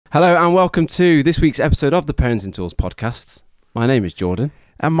Hello and welcome to this week's episode of the Parenting Tools podcast. My name is Jordan.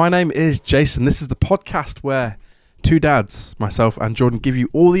 And my name is Jason. This is the podcast where two dads, myself and Jordan, give you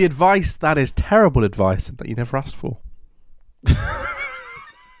all the advice that is terrible advice that you never asked for.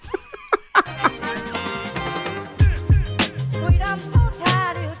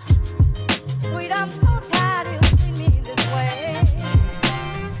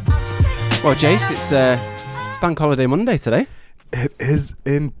 Well, Jace, it's Bank Holiday Monday today. It is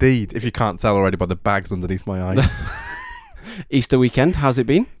indeed, if you can't tell already by the bags underneath my eyes. Easter weekend, how's it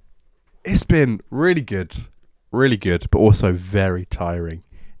been? It's been really good, but also very tiring.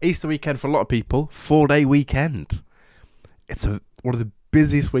 Easter weekend for a lot of people, 4-day weekend. It's one of the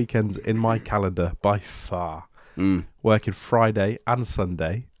busiest weekends in my calendar by far. Working Friday and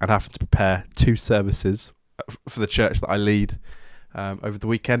Sunday and having to prepare 2 services for the church that I lead over the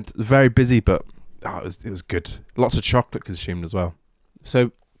weekend. Very busy, but it was good. Lots of chocolate consumed as well.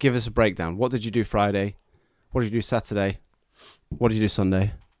 So give us a breakdown. What did you do Friday? What did you do Saturday? What did you do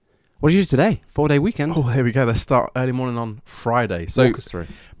Sunday? What did you do today? 4-day weekend. Oh, here we go. Let's start early morning on Friday. So walk us through.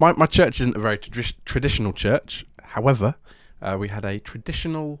 My church isn't a very traditional church. However, we had a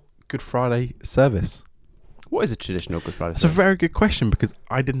traditional Good Friday service. What is a traditional Good Friday It's service? a very good question because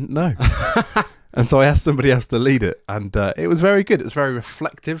I didn't know. And so I asked somebody else to lead it, and it was very good. It was very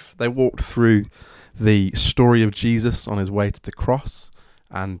reflective. They walked through the story of Jesus on his way to the cross,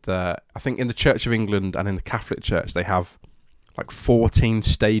 and I think in the Church of England and in the Catholic Church they have like 14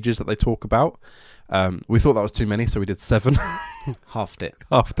 stages that they talk about. We thought that was too many, so we did 7. Halved it.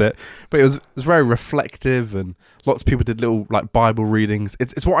 But it was very reflective, and lots of people did little like Bible readings.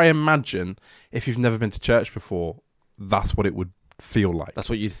 It's what I imagine if you've never been to church before. That's what it would feel like. That's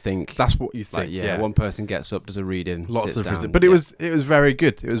what you think. That's what you think. Like, yeah, one person gets up, does a reading, lots sits of down. but it was very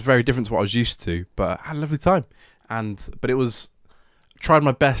good. It was very different to what I was used to, but I had a lovely time. But it was tried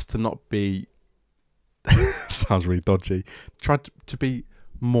my best to not be sounds really dodgy. Tried to be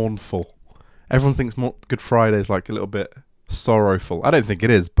mournful. Everyone thinks Good Friday is like a little bit sorrowful. I don't think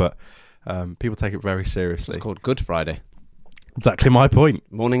it is, but people take it very seriously. It's called Good Friday. Exactly my point.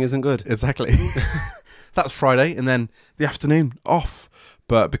 Morning isn't good. Exactly. That's Friday, and then the afternoon off.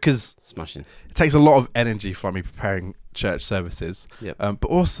 But because Smashing. it takes a lot of energy for me preparing church services, Yep. but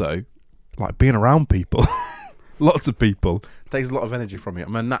also like being around people, lots of people, takes a lot of energy from me.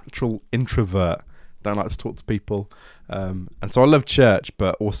 I'm a natural introvert. Don't like to talk to people, and so I love church,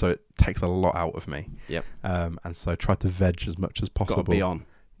 but also it takes a lot out of me. Yep. And so I try to veg as much as possible. Got to be on.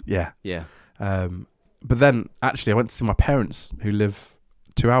 Yeah. Yeah. But then actually I went to see my parents who live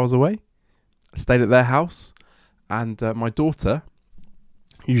 2 hours away. I stayed at their house, and my daughter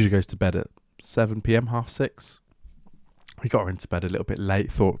usually goes to bed at 7 p.m, 6:30. We got her into bed a little bit late.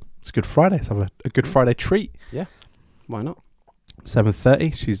 Thought it's Good Friday. Let's have a Good Friday treat. Yeah. Why not?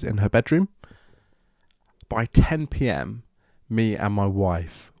 7:30. She's in her bedroom. By 10 p.m, me and my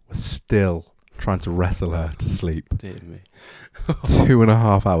wife were still trying to wrestle her to sleep. Dear me.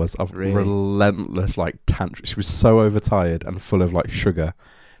 2.5 hours of Really? relentless like tantrum. She was so overtired and full of like sugar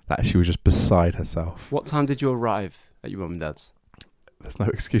that she was just beside herself. What time did you arrive at your mum and dad's? There's no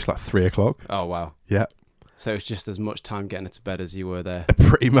excuse, like 3 o'clock. Oh, wow. Yeah. So it's just as much time getting her to bed as you were there.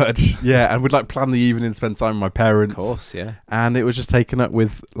 Pretty much. Yeah. And we'd like plan the evening, spend time with my parents. Of course, yeah. And it was just taken up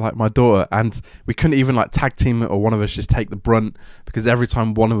with like my daughter, and we couldn't even like tag team it or one of us just take the brunt, because every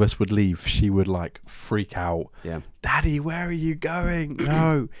time one of us would leave, she would like freak out. Yeah. Daddy, where are you going?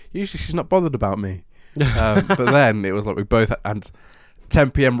 No. Usually she's not bothered about me. But then it was like we both, and 10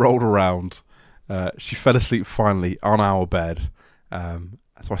 p.m. rolled around. She fell asleep finally on our bed.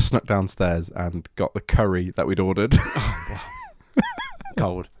 So I snuck downstairs and got the curry that we'd ordered. Oh, wow.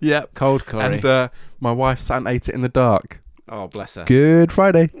 Cold. Yep. Cold curry. And my wife sat and ate it in the dark. Oh, bless her. Good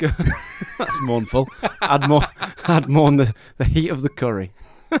Friday. That's mournful. I'd mourn the heat of the curry.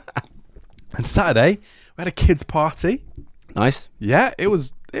 And Saturday, we had a kids' party. Nice. Yeah, it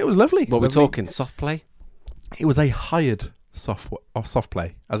was lovely. What we're Lovely. talking? Soft play? It was a hired soft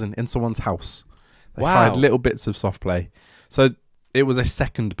play, as in someone's house. They Wow. hired little bits of soft play. So it was a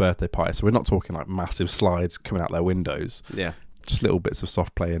second birthday party, so we're not talking like massive slides coming out their windows. Yeah. Just little bits of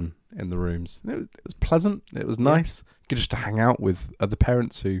soft play in the rooms. It was pleasant. It was nice. Good just to hang out with other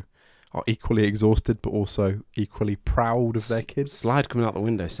parents who are equally exhausted but also equally proud of their kids. Slide coming out the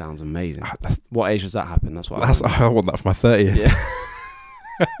window sounds amazing. That's, What age does that happen? That's what I want that for my 30th. Yeah.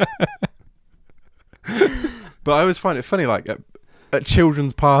 But I always find it funny, like at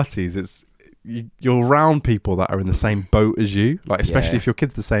children's parties, it's you're around people that are in the same boat as you, like especially if your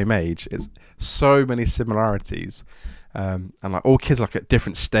kid's the same age. It's so many similarities. And like all kids like at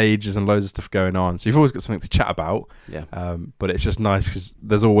different stages and loads of stuff going on. So you've always got something to chat about. Yeah. But it's just nice because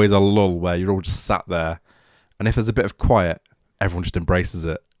there's always a lull where you're all just sat there. And if there's a bit of quiet, everyone just embraces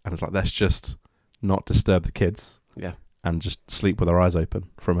it. And it's like, let's just not disturb the kids. Yeah. And just sleep with our eyes open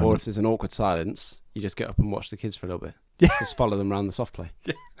for a moment. Or if there's an awkward silence, you just get up and watch the kids for a little bit. Yeah. Just follow them around the soft play.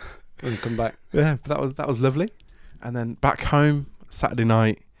 Yeah. And come back. Yeah, but that was lovely. And then back home, Saturday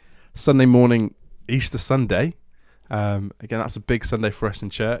night, Sunday morning, Easter Sunday. Again, that's a big Sunday for us in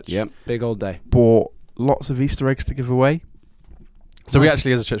church. Yep, big old day. Bought lots of Easter eggs to give away. So Nice. we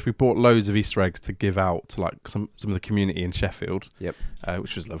actually, as a church, we bought loads of Easter eggs to give out to like some of the community in Sheffield. Yep.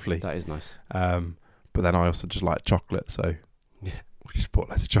 Which was lovely. That is nice. But then I also just like chocolate, so Yeah. we just bought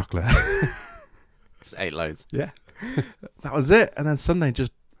loads of chocolate. Just ate loads. Yeah. That was it. And then Sunday,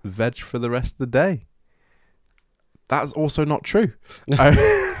 just veg for the rest of the day. That's also not true.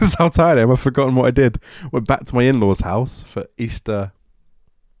 That's how tired I am. I've forgotten what I did. Went back to my in-laws' house for Easter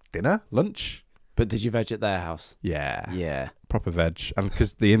dinner, lunch. But did you veg at their house? Yeah. Yeah. Proper veg. And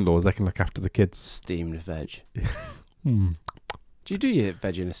because the in-laws, they can look after the kids. Steamed veg. Hmm. Do you do your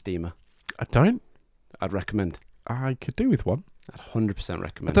veg in a steamer? I don't. I'd recommend. I could do with one. I'd 100% I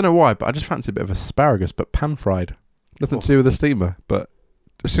recommend. don't know why, but I just fancy a bit of asparagus, but pan-fried. Nothing to do with the steamer, but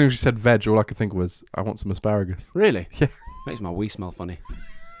as soon as you said veg, all I could think was, I want some asparagus. Really? Yeah. Makes my wee smell funny.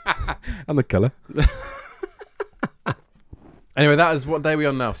 And the colour. Anyway, that is what day we're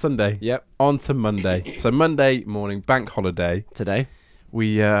on now. Sunday. Yep. On to Monday. So Monday morning, bank holiday. Today.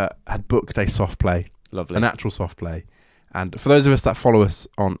 We had booked a soft play, Lovely. an actual soft play. And for those of us that follow us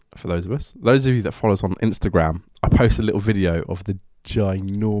on, those of you that follow us on Instagram, I posted a little video of the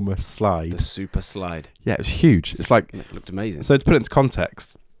ginormous slide. The super slide. Yeah, it was huge. It's like, It looked amazing. so to put it into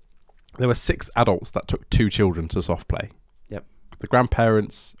context, there were 6 adults that took 2 children to soft play. Yep. The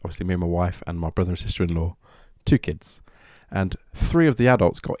grandparents, obviously me and my wife and my brother and sister-in-law, 2 kids. And 3 of the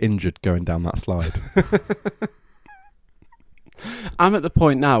adults got injured going down that slide. I'm at the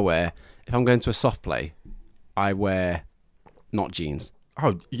point now where if I'm going to a soft play, I wear not jeans.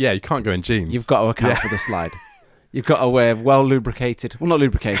 Oh, yeah, you can't go in jeans. You've got to account for the slide. You've got to wear well lubricated, well not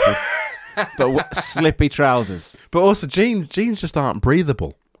lubricated, but slippy trousers. But also jeans just aren't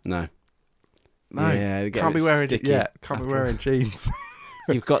breathable. No. No, Yeah, they get a can't be bit wearing sticky can't be after wearing jeans.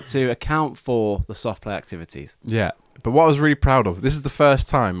 You've got to account for the soft play activities. Yeah, but what I was really proud of, this is the first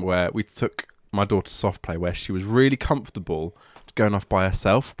time where we took my daughter to soft play where she was really comfortable going off by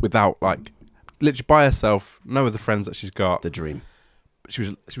herself without like literally by herself, no other friends that she's got. The dream. She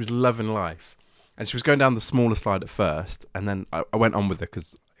was loving life, and she was going down the smaller slide at first, and then I went on with her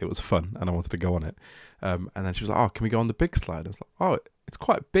because it was fun and I wanted to go on it. And then she was like, "Oh, can we go on the big slide?" I was like, "Oh, it's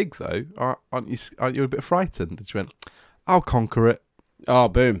quite big though. Aren't you a bit frightened?" And she went, "I'll conquer it." Oh,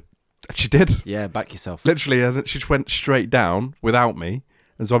 boom. And she did. Yeah, back yourself. Literally, and then she just went straight down without me,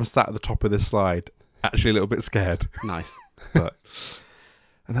 and so I'm sat at the top of this slide, actually a little bit scared. Nice.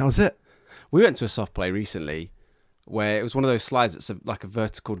 And that was it. We went to a soft play recently where it was one of those slides that's like a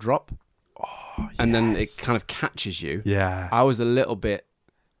vertical drop. Oh, And then it kind of catches you. Yeah. I was a little bit,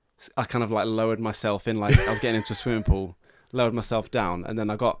 I kind of like lowered myself in, like I was getting into a swimming pool, lowered myself down, and then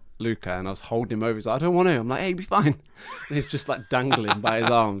I got Luca and I was holding him over. He's like, "I don't want to." I'm like, "Hey, be fine." And he's just like dangling by his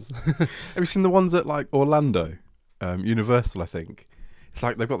arms. Have you seen the ones at like Orlando, Universal? I think it's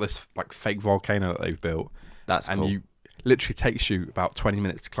like they've got this like fake volcano that they've built, That's and cool. you literally takes you about 20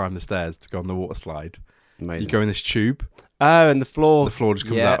 minutes to climb the stairs to go on the water slide. Amazing. You go in this tube, Oh, and the floor. the floor just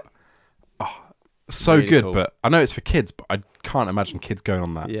comes Yeah. out. Oh, so Really good, cool. but I know it's for kids, but I can't imagine kids going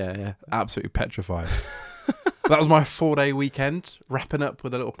on that. Yeah, yeah. Absolutely petrified. That was my 4-day weekend, wrapping up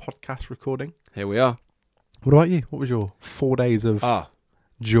with a little podcast recording. Here we are. What about you? What was your 4 days of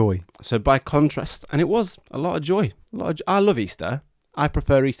joy? So by contrast, and it was a lot of joy. I love Easter. I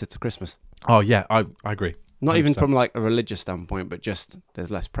prefer Easter to Christmas. Oh yeah, I agree. Not even 100%. from like a religious standpoint, but just there's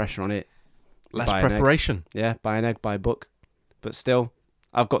less pressure on it. Less Buy an egg. preparation. Yeah, buy an egg, buy a book. But still,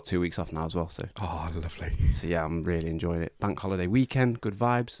 I've got 2 weeks off now as well. So Oh, lovely. yeah, I'm really enjoying it. Bank holiday weekend, good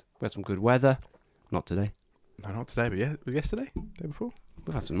vibes. We had some good weather. Not today. No, not today, but yeah, was it yesterday, day before.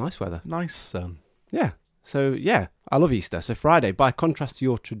 We've had some nice weather. Nice sun. Yeah. So yeah, I love Easter. So Friday, by contrast to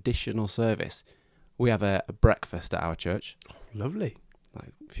your traditional service, we have a breakfast at our church. Oh, lovely.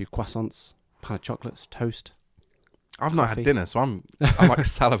 Like a few croissants, pan of chocolates, toast. I've not Coffee. had dinner, so I'm like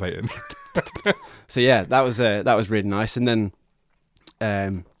salivating. So yeah, that was really nice. And then,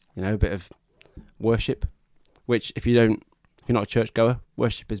 a bit of worship, which if you're not a churchgoer,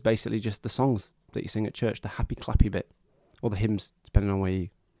 worship is basically just the songs that you sing at church, the happy clappy bit, or the hymns, depending on where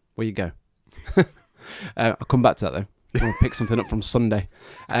you go. I'll come back to that though. I'm gonna pick something up from Sunday,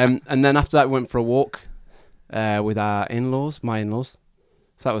 and then after that we went for a walk. with our in-laws, my in-laws.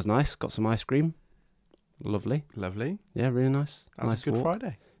 So that was nice. Got some ice cream. Lovely. Lovely. Yeah, really nice. That was nice a good walk.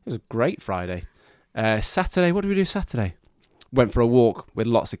 Friday. It was a great Friday. Saturday, what did we do Saturday? Went for a walk with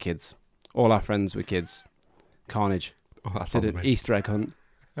lots of kids. All our friends were kids. Carnage. Oh, that sounds Did an amazing. Easter egg hunt.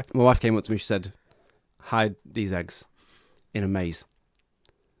 My wife came up to me, she said, hide these eggs in a maze.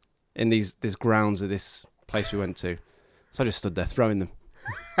 In these grounds of this place we went to. So I just stood there throwing them.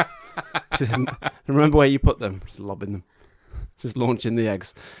 She said, remember where you put them? Just lobbing them. Just launching the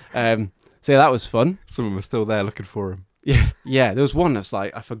eggs. So yeah, that was fun. Someone was still there looking for him. Yeah. There was one that's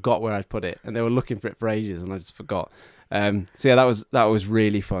like I forgot where I'd put it, and they were looking for it for ages, and I just forgot. So yeah, that was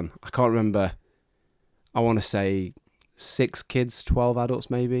really fun. I can't remember. I want to say 6 kids, 12 adults,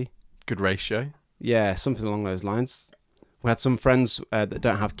 maybe. Good ratio. Yeah, something along those lines. We had some friends that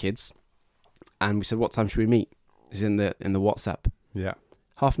don't have kids, and we said, "What time should we meet?" It's in the WhatsApp. Yeah.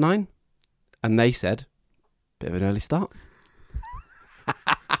 9:30, and they said, "Bit of an early start."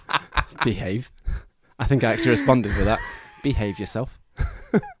 Behave. I think I actually responded with that. Behave yourself.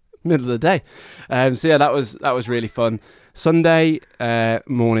 Middle of the day. So yeah, that was really fun. Sunday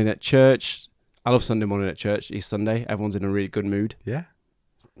morning at church. I love Sunday morning at church. Easter Sunday. Everyone's in a really good mood. Yeah.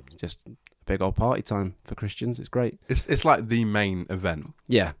 Just a big old party time for Christians. It's great. It's like the main event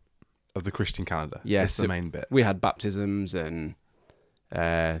Yeah. of the Christian calendar. Yeah, It's so the main bit. We had baptisms, and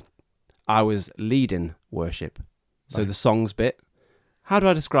I was leading worship. So Nice. the songs bit. How do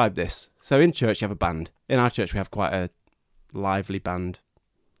I describe this? So in church you have a band. In our church we have quite a lively band.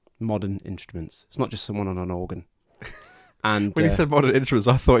 Modern instruments. It's not just someone on an organ. And When you said modern instruments,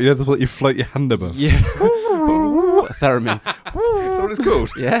 I thought, the one you float your hand above. yeah, theremin. Is that what it's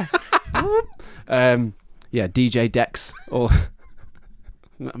called? Yeah. Yeah, DJ decks. Or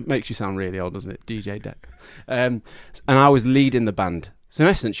makes you sound really old, doesn't it? DJ deck. And I was leading the band. So in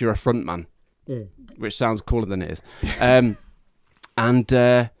essence, you're a front man, which sounds cooler than it is. And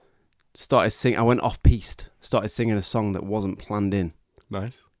started singing. I went off piste. Started singing a song that wasn't planned in.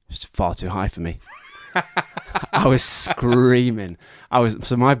 Nice. It's far too high for me. I was screaming.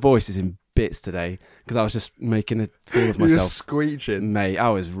 So my voice is in bits today because I was just making a fool of You're myself. just screeching. Mate, I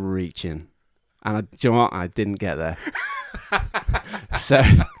was reaching. And do you know what? I didn't get there. So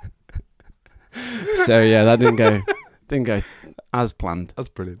yeah, that didn't go as planned. That's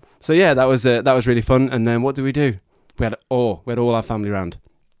brilliant. So yeah, that was really fun. And then what did we do? We had all our family round.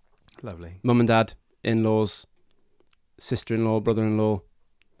 Lovely. Mum and dad, in-laws, sister-in-law, brother-in-law,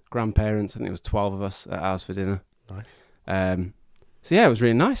 grandparents. I think it was 12 of us at ours for dinner. Nice. So yeah, it was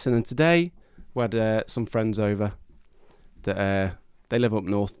really nice. And then today we had some friends over that they live up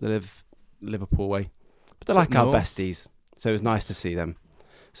north. They live Liverpool way, but they're It's up like our north. besties. So it was nice to see them.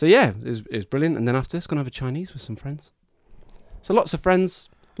 So yeah, it was brilliant. And then after this, gonna have a Chinese with some friends. So lots of friends,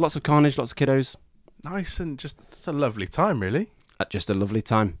 lots of carnage, lots of kiddos. Nice and just a lovely time, really. Just a lovely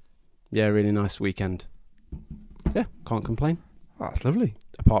time. Yeah, really nice weekend. Yeah, can't complain. Oh, that's lovely.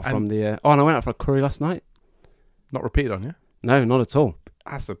 Apart from the and I went out for a curry last night. Not repeated on you. No, not at all.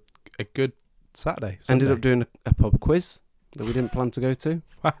 That's a good Saturday. Ended Sunday. up doing a pub quiz that we didn't plan to go to.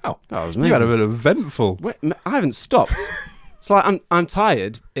 Wow. That was You amazing. had a bit eventful. Wait, I haven't stopped. It's like I'm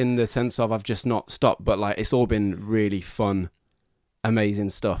tired in the sense of I've just not stopped, but like it's all been really fun, amazing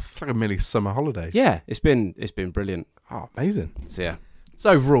stuff. It's like a mini summer holiday. Yeah, it's been brilliant. Oh, amazing. So yeah, So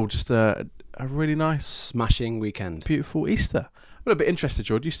overall, just a really nice, smashing weekend. beautiful Easter. I'm a little bit interested,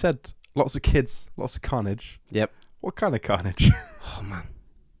 George. You said lots of kids, lots of carnage. Yep. What kind of carnage? Oh man.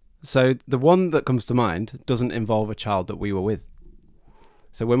 So the one that comes to mind doesn't involve a child that we were with.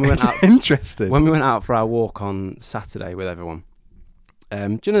 So when we went out, Interesting. when we went out for our walk on Saturday with everyone,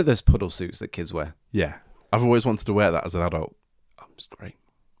 do you know those puddle suits that kids wear? Yeah. I've always wanted to wear that as an adult. Oh, it's great.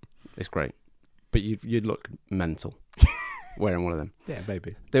 It's great. But you'd look mental wearing one of them. Yeah,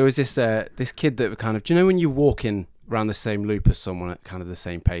 maybe. There was this kid that kind of, do you know when you walk in around the same loop as someone at kind of the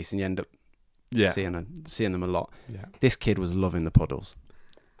same pace and you end up Yeah. seeing them a lot? Yeah. This kid was loving the puddles.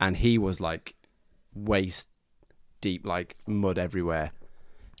 And he was like waist deep, like mud everywhere.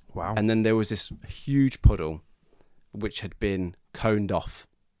 Wow. And then there was this huge puddle which had been coned off.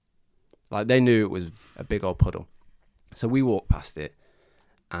 Like they knew it was a big old puddle. So we walked past it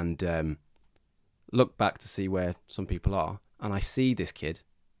and looked back to see where some people are. And I see this kid,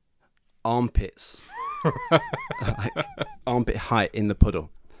 armpits, like armpit height in the puddle.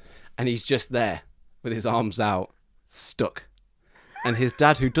 And he's just there with his arms out, stuck. And his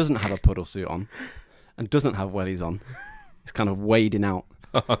dad, who doesn't have a puddle suit on and doesn't have wellies on, is kind of wading out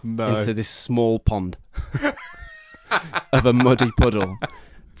Oh, no. into this small pond of a muddy puddle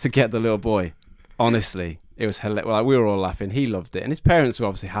to get the little boy. Honestly, it was hilarious. Like, we were all laughing. He loved it. And his parents were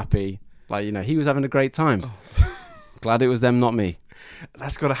obviously happy. Like, you know, he was having a great time. Glad it was them, not me.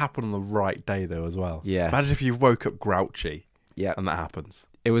 That's got to happen on the right day, though, as well. Yeah. Imagine if you woke up grouchy. Yeah. And that happens.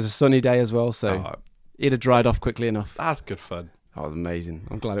 It was a sunny day as well, so he'd have dried off quickly enough. That's good fun. That was amazing.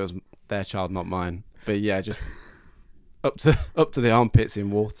 I'm glad it was their child, not mine. But yeah, just up to the armpits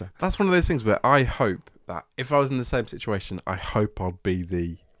in water. That's one of those things where I hope that if I was in the same situation, I hope I'll be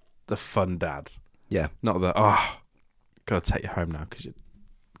the fun dad. Yeah. Not the, gotta take you home now because you're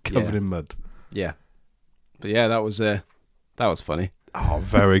covered in mud. Yeah. But yeah, that was funny. Oh,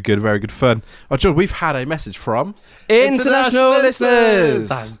 very good fun. Oh, John, we've had a message from International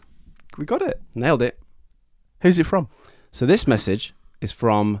listeners. We got it. Nailed it. Who's it from? So this message is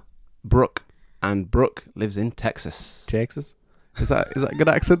from Brooke, and Brooke lives in Texas. Texas? Is that a good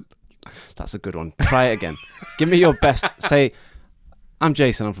accent? That's a good one. Try it again. Give me your best. Say, I'm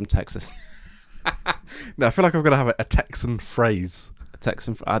Jason, I'm from Texas. No, I feel like I've got to have a Texan phrase. A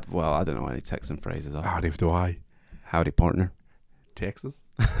Texan? I don't know any Texan phrases are. Neither do I. Howdy, partner. Texas?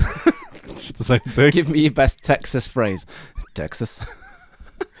 It's the same thing. Give me your best Texas phrase. Texas.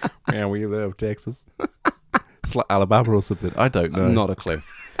 Yeah, we love Texas. It's like Alabama or something. I don't know. Not a clue.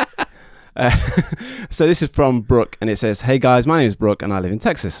 So this is from Brooke, and it says, "Hey guys, my name is Brooke, and I live in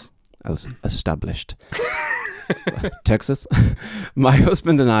Texas, as established." Texas. My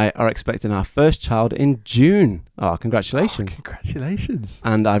husband and I are expecting our first child in June. Oh, congratulations. Congratulations.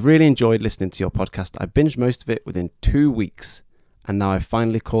 And I've really enjoyed listening to your podcast. I binged most of it within 2 weeks, and now I've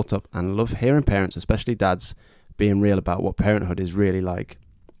finally caught up and love hearing parents, especially dads, being real about what parenthood is really like.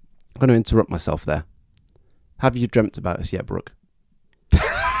 I'm going to interrupt myself there. Have you dreamt about us yet, Brooke?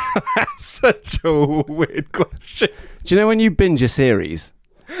 That's such a weird question. Do you know when you binge a series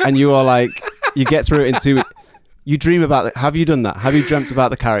and you are like, you get through it in 2 weeks, you dream about it. Have you done that? Have you dreamt about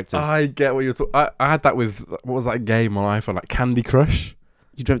the characters? I get what you're talking. I had that with, what was that game on iPhone, like Candy Crush?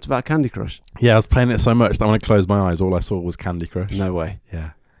 You dreamt about Candy Crush? Yeah, I was playing it so much that when I closed my eyes, all I saw was Candy Crush. No way.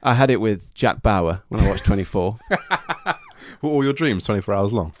 Yeah. I had it with Jack Bauer when I watched 24. Were all your dreams 24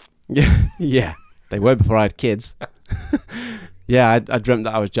 hours long? Yeah. They were before I had kids. Yeah, I dreamt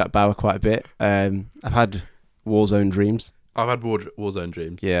that I was Jack Bauer quite a bit. I've had Warzone dreams. I've had Warzone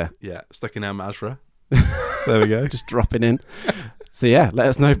dreams. Yeah. Yeah. Stuck in Al Mazrah. There we go. Just dropping in. So yeah, let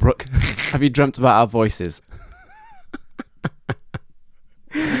us know, Brooke. Have you dreamt about our voices?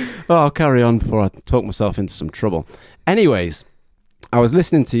 I'll carry on before I talk myself into some trouble. Anyways, I was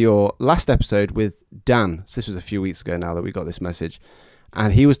listening to your last episode with Dan. So this was a few weeks ago now that we got this message.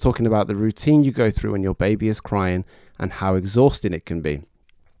 And he was talking about the routine you go through when your baby is crying and how exhausting it can be.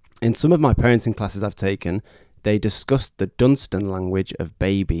 In some of my parenting classes I've taken, they discussed the Dunstan language of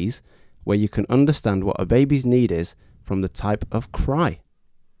babies, where you can understand what a baby's need is from the type of cry.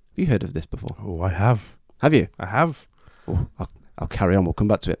 Have you heard of this before? Oh, I have. Have you? I have. Oh, I'll carry on. We'll come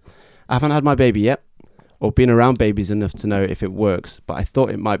back to it. I haven't had my baby yet, or been around babies enough to know if it works, but I thought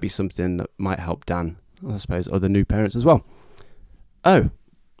it might be something that might help Dan, I suppose other new parents as well. Oh,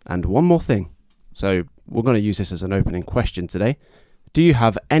 and one more thing. So we're going to use this as an opening question today. Do you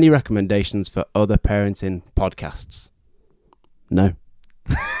have any recommendations for other parenting podcasts? No.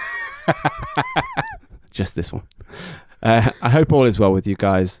 Just this one. I hope all is well with you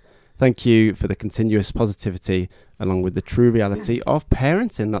guys. Thank you for the continuous positivity along with the true reality of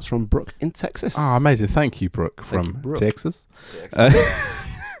parenting. That's from Brooke in Texas. Oh, amazing. Thank you, Brooke, from Brooke. Texas.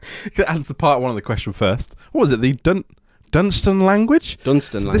 Answer part one of the question first. What was it? The Dunstan language?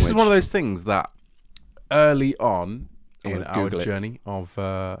 Dunstan language. This is one of those things that early on in our Google it. journey of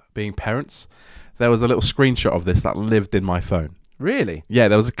being parents, there was a little screenshot of this that lived in my phone. Really? Yeah,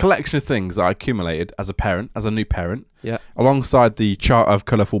 there was a collection of things that I accumulated as a parent, as a new parent, Yeah. alongside the chart of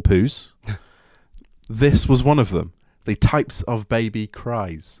colourful poos. This was one of them. The types of baby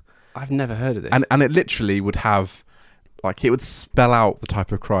cries. I've never heard of this. And it literally would have, like, it would spell out the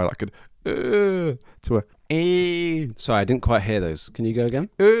type of cry, like to a Sorry, I didn't quite hear those. Can you go again?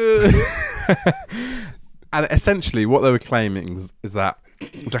 And essentially what they were claiming is that,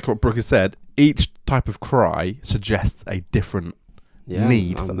 exactly what Brooke has said, each type of cry suggests a different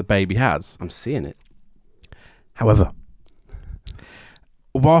need that the baby has. I'm seeing it. However,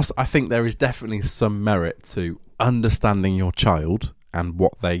 whilst I think there is definitely some merit to understanding your child and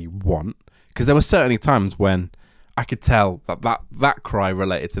what they want, because there were certainly times when I could tell that cry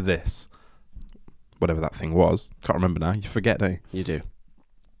related to this, whatever that thing was. Can't remember now. You forget, don't you? You do.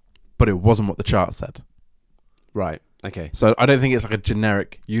 But it wasn't what the chart said. Right. Okay. So I don't think it's like a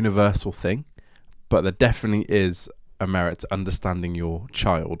generic universal thing, but there definitely is a merit to understanding your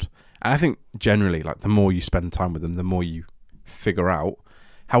child. And I think generally, like, the more you spend time with them, the more you figure out.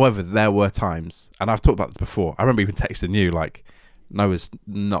 However, there were times, and I've talked about this before, I remember even texting you, like, Noah's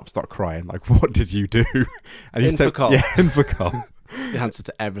not start crying. Like, what did you do? And he said, Infocom. yeah, Infocom. It's the answer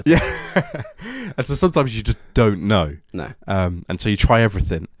to everything. Yeah. And so sometimes you just don't know. No. And so you try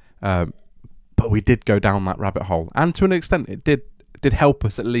everything. But we did go down that rabbit hole. And to an extent, it did help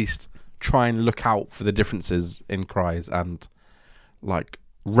us at least try and look out for the differences in cries and, like,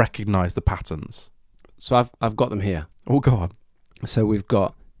 recognise the patterns. So I've got them here. Oh, God. So we've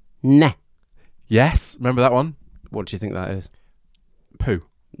got nah. Yes. Remember that one? What do you think that is? Poo.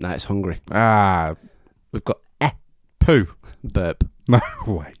 No, it's hungry. Ah. We've got Poo. burp. No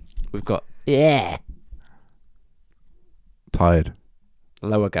way. We've got yeah. Tired.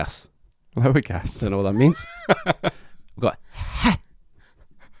 Lower gas. Lower gas. Don't know what that means. We've got I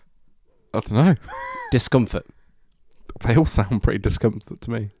don't know. discomfort. They all sound pretty discomfort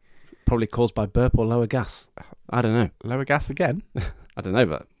to me. Probably caused by burp or lower gas. I don't know. Lower gas again? I don't know,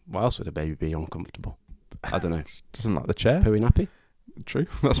 but why else would a baby be uncomfortable? I don't know. Doesn't like the chair. Pooey nappy. True.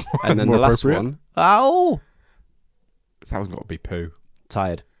 That's more, And then more the last appropriate. one. Ow! That one's got to be poo.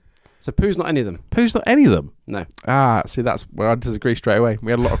 Tired. So poo's not any of them. Poo's not any of them. No. Ah, see, that's where I disagree straight away.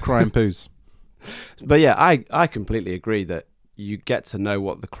 We had a lot of crying poos. But yeah, I completely agree that you get to know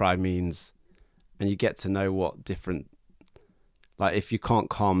what the cry means and you get to know what different, like if you can't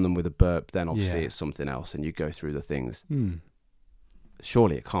calm them with a burp, then obviously it's something else and you go through the things.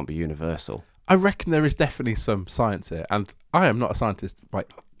 Surely it can't be universal. I reckon there is definitely some science here, and I am not a scientist by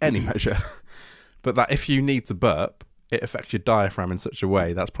any measure, but that if you need to burp, it affects your diaphragm in such a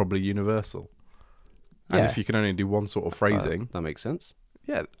way that's probably universal. And Yeah. if you can only do one sort of phrasing, That makes sense.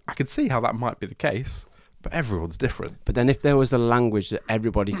 yeah, I could see how that might be the case, but everyone's different. But then if there was a language that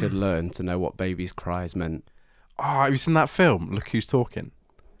everybody could learn to know what babies' cries meant. Oh, have you seen that film, Look Who's Talking?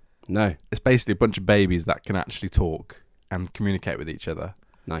 No. It's basically a bunch of babies that can actually talk and communicate with each other.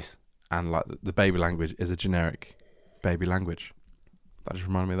 Nice. And like the baby language is a generic baby language. That just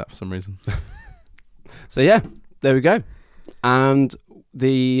reminded me of that for some reason. So yeah, there we go. And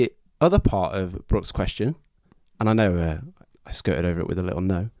the other part of Brooke's question, and I know I skirted over it with a little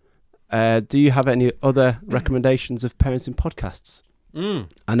no. Do you have any other recommendations of parenting podcasts?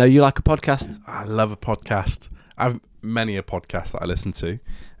 I know you like a podcast. I love a podcast. I have many a podcast that I listen to.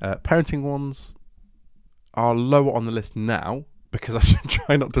 Parenting ones are lower on the list now because I should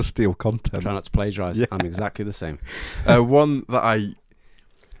try not to steal content. Try not to plagiarise. Yeah. I'm exactly the same. One that I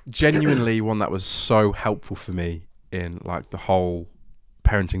genuinely, one that was so helpful for me in like the whole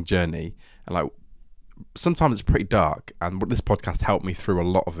parenting journey, and like sometimes it's pretty dark, and this podcast helped me through a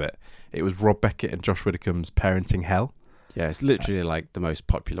lot of it. It was Rob Beckett and Josh Widdicombe's Parenting Hell. Yeah, it's literally like the most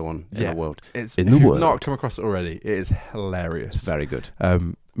popular one in the world. It's in if the you've world. not come across it already, it is hilarious. It's very good.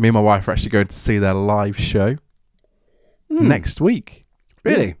 Me and my wife are actually going to see their live show next week.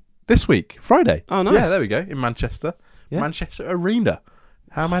 Really? Yeah. This week, Friday. Oh, nice. Yeah, there we go, in Manchester. Yeah. Manchester Arena.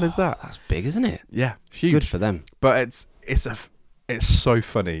 How mad is that? That's big, isn't it? Yeah, huge. Good for them. But it's so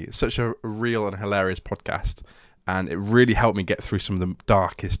funny. It's such a real and hilarious podcast, and it really helped me get through some of the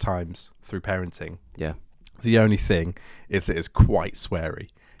darkest times through parenting. Yeah. The only thing is it is quite sweary.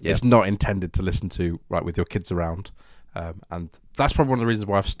 Yeah. It's not intended to listen to right with your kids around, and that's probably one of the reasons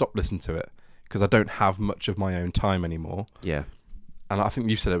why I've stopped listening to it, because I don't have much of my own time anymore. Yeah. And I think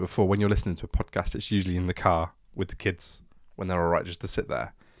you've said it before, when you're listening to a podcast, it's usually in the car with the kids when they're all right just to sit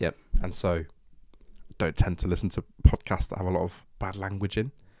there. Yep. And so don't tend to listen to podcasts that have a lot of bad language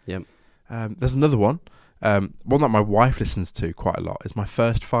in. Yep. There's another one. One that my wife listens to quite a lot is My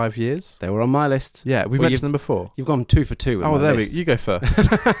First 5 Years. They were on my list. Yeah, we mentioned them before. You've gone 2 for 2 with Oh, my there list. you go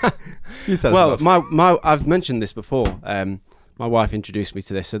first. You tell Well, us about my I've mentioned this before. My wife introduced me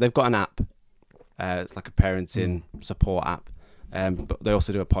to this. So they've got an app. It's like a parenting support app. But they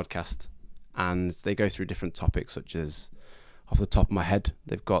also do a podcast. And they go through different topics, such as, off the top of my head,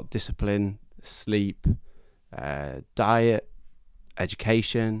 they've got discipline, sleep, diet,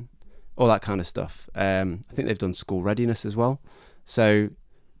 education, all that kind of stuff. I think they've done school readiness as well. So,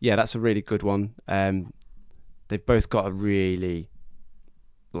 yeah, that's a really good one. They've both got a really,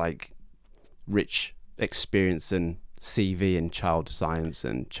 like, rich experience and CV in child science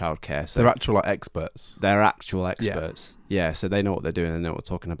and childcare. So they're actual like experts. They're actual experts. Yeah, so they know what they're doing and they know what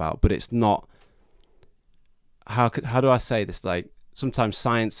they're talking about. But it's not... How do I say this? Like, sometimes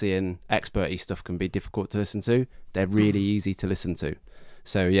sciencey and expert-y stuff can be difficult to listen to. They're really easy to listen to.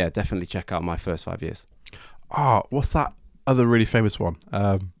 So, yeah, definitely check out My First 5 Years. Oh, what's that other really famous one?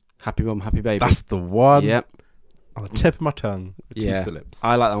 Happy Mum, Happy Baby. That's the one. Yep. On the tip of my tongue. The Yeah. teeth, the lips.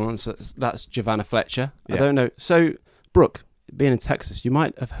 I like that one. So that's Giovanna Fletcher. Yeah. I don't know. So, Brooke, being in Texas, you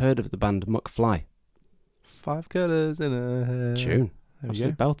might have heard of the band McFly. 5 colours in a hair. Tune. There we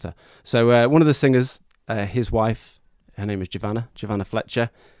Absolute go. belter. So, one of the singers, his wife, Her name is Giovanna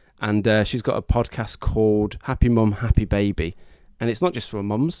Fletcher, and she's got a podcast called Happy Mum, Happy Baby, and it's not just for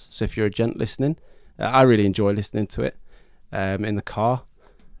mums. So if you're a gent listening, I really enjoy listening to it in the car.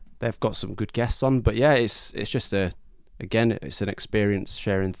 They've got some good guests on, but yeah, it's just it's an experience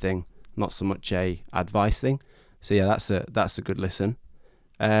sharing thing, not so much a advice thing. So yeah, that's a good listen.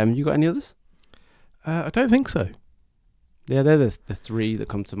 You got any others? I don't think so. Yeah, they're the three that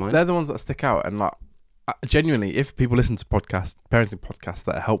come to mind. They're the ones that stick out, and like genuinely, if people listen to parenting podcasts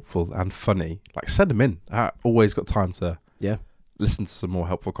that are helpful and funny, like send them in. I always got time to listen to some more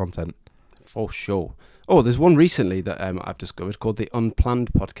helpful content. For sure. Oh, there's one recently that I've discovered called the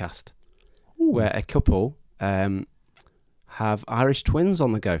Unplanned Podcast, where a couple have Irish twins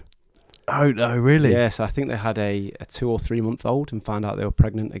on the go. Oh no, really? Yes, I think they had a 2 or 3 month old and found out they were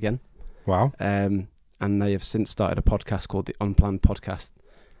pregnant again. Wow. And they have since started a podcast called the Unplanned Podcast,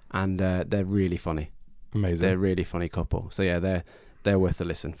 and they're really funny. Amazing. They're a really funny couple. So yeah, they're worth a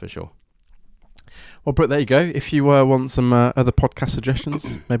listen for sure. Well, Brett, there you go. If you want some other podcast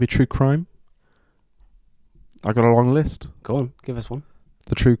suggestions, maybe true crime, I got a long list. Go on, give us one.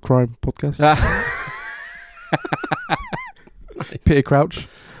 The True Crime Podcast. Peter Crouch.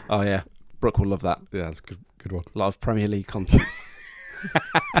 Oh yeah, Brooke will love that. Yeah, that's a good one. A lot of Premier League content.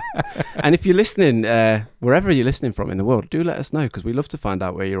 And if you're listening, wherever you're listening from in the world, do let us know, because we love to find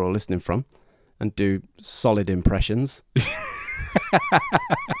out where you're all listening from and do solid impressions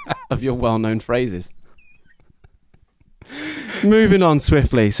of your well-known phrases. Moving on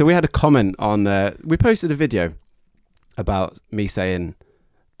swiftly. So we had a comment on, we posted a video about me saying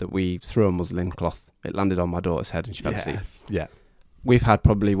that we threw a muslin cloth. It landed on my daughter's head and she fell asleep. Yeah. We've had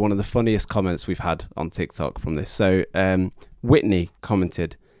probably one of the funniest comments we've had on TikTok from this. So Whitney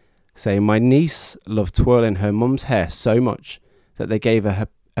commented saying, my niece loved twirling her mum's hair so much that they gave her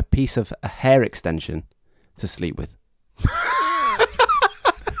a piece of a hair extension to sleep with.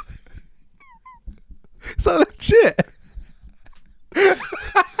 Is that legit?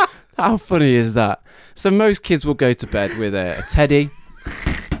 How funny is that? So most kids will go to bed with a teddy,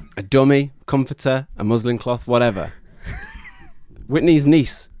 a dummy, comforter, a muslin cloth, whatever. Whitney's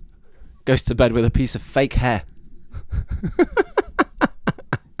niece goes to bed with a piece of fake hair.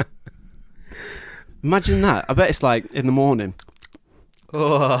 Imagine that. I bet it's like in the morning,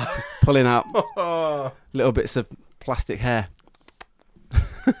 just pulling out little bits of plastic hair.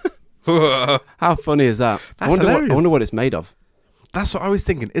 How funny is that? That's I hilarious. wonder what it's made of. That's what I was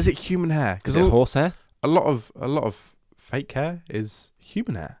thinking. Is it human hair? Is it horse hair? A lot of fake hair is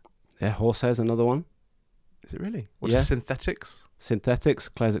human hair. Yeah, horse hair is another one. Is it really? Or Yeah. just synthetics? Synthetics,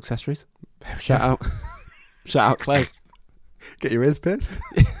 Claire's accessories. Shout out. Shout out Claire's. Get your ears pierced?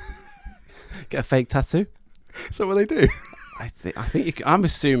 Get a fake tattoo. Is that what they do? I think you can, I'm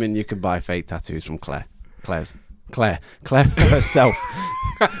assuming you can buy fake tattoos from Claire herself.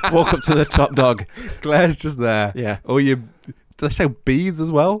 Walk up to the top dog. Claire's just there. Yeah. Or do they sell beads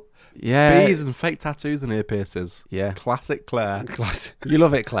as well? Yeah. Beads and fake tattoos and ear piercers. Yeah. Classic Claire. You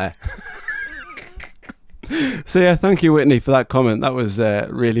love it, Claire. So yeah, thank you, Whitney, for that comment. That was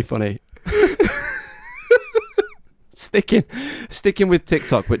really funny. Sticking with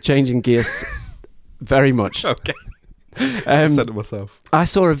TikTok, but changing gears very much. Okay. I said it myself. I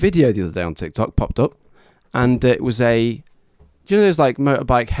saw a video the other day on TikTok popped up, and it was do you know those like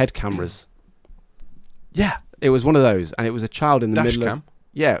motorbike head cameras? Yeah. It was one of those, and it was a child in the Dash middle cam.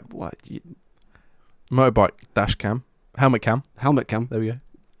 of what Motorbike dash cam. Helmet cam. helmet cam. There we go.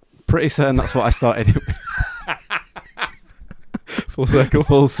 Pretty certain that's what I started. Full circle.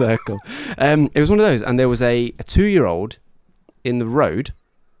 Full circle. It was one of those, and there was a 2-year-old in the road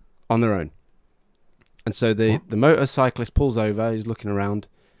on their own. And so the motorcyclist pulls over, he's looking around,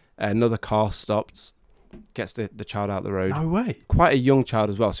 another car stops, gets the child out of the road. No way. Quite a young child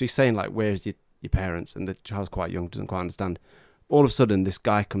as well. So he's saying, like, where's your parents? And the child's quite young, doesn't quite understand. All of a sudden, this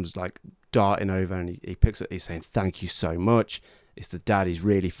guy comes, like, darting over, and he picks up, he's saying, thank you so much. It's the dad, he's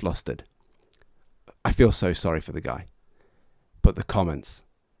really flustered. I feel so sorry for the guy. But the comments.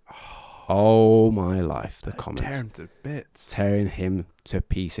 Oh, my life, the comments. Tear him to bits. Tearing him to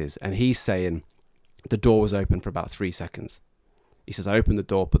pieces. And he's saying the door was open for about 3 seconds. He says, I opened the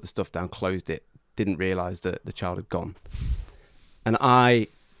door, put the stuff down, closed it, didn't realise that the child had gone. And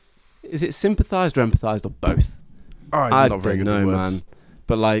is it sympathised or empathised or both? I'm not very good know, with words. man.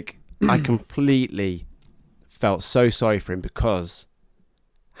 But like, I completely felt so sorry for him, because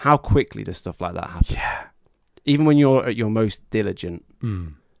how quickly does stuff like that happen? Yeah. Even when you're at your most diligent,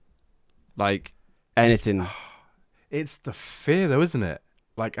 like anything. It's the fear, though, isn't it?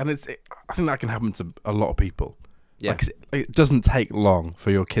 Like, and I think that can happen to a lot of people. Yeah. Like, it doesn't take long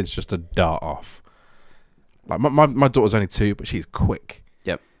for your kids just to dart off. Like my daughter's only 2, but she's quick.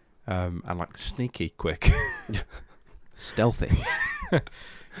 Yep. And like sneaky quick. Stealthy.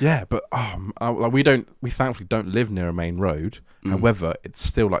 Yeah, but like we thankfully don't live near a main road. However, it's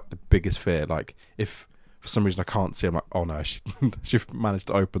still like the biggest fear. Like if for some reason I can't see, I'm like, oh no, she managed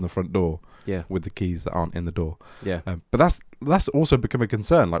to open the front door. Yeah. With the keys that aren't in the door. Yeah. But that's also become a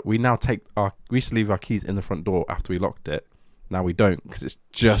concern. Like we now we used to leave our keys in the front door after we locked it. Now we don't because it's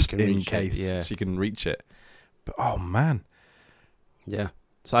just in case she can reach it. But oh man. Yeah.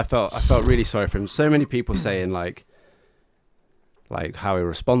 So I felt really sorry for him. So many people saying like how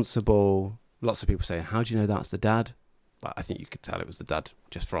irresponsible. Lots of people saying, how do you know that's the dad? Like, I think you could tell it was the dad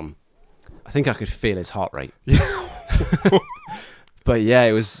just from. I think I could feel his heart rate. Yeah. But yeah,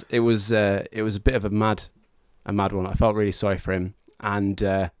 it was a bit of a mad one. I felt really sorry for him, and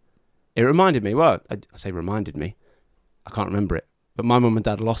it reminded me. Well, I say reminded me. I can't remember it, but my mum and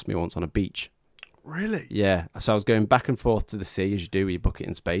dad lost me once on a beach. Really? Yeah. So I was going back and forth to the sea as you do with your bucket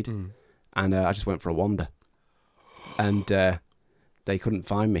and spade, and I just went for a wander, and they couldn't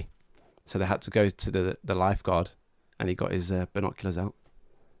find me, so they had to go to the lifeguard, and he got his binoculars out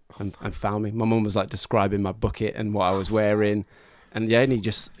and found me. My mum was like describing my bucket and what I was wearing. And yeah, and he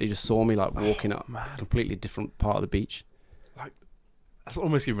just saw me like walking up a completely different part of the beach. Like that's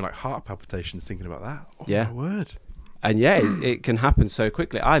almost giving me like heart palpitations thinking about that. Oh yeah. My word. And yeah, it can happen so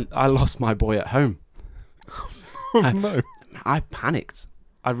quickly. I lost my boy at home. Oh no. I panicked.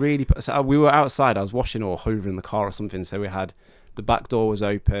 So we were outside. I was washing or hoovering the car or something. So we had the back door was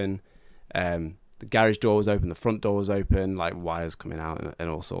open, the garage door was open, the front door was open, like wires coming out and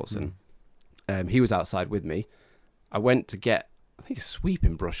all sorts. And he was outside with me. I went to get, I think a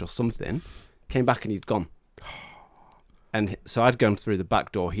sweeping brush or something, came back and he'd gone. And so I'd gone through the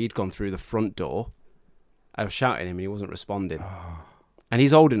back door, he'd gone through the front door. I was shouting at him and he wasn't responding. And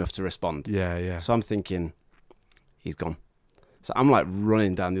he's old enough to respond. Yeah. So I'm thinking, he's gone. So I'm like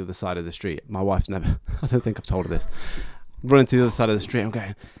running down the other side of the street. My wife's never, I don't think I've told her this. Running to the other side of the street, I'm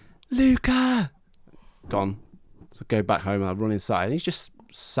going, Luca! Gone. So I go back home and I run inside and he's just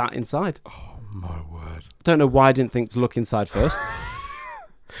sat inside. Oh my word. I don't know why I didn't think to look inside first.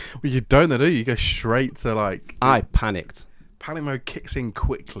 Well, you don't know, do you? You go straight to like... I panicked. Panic mode kicks in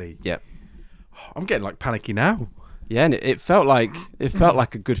quickly. Yep. I'm getting like panicky now. Yeah, and it felt like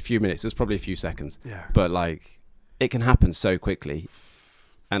a good few minutes. It was probably a few seconds. Yeah. But like, it can happen so quickly.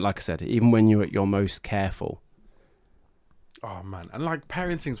 And like I said, even when you're at your most careful. Oh man, and like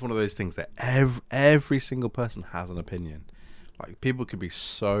parenting is one of those things that every single person has an opinion. Like people can be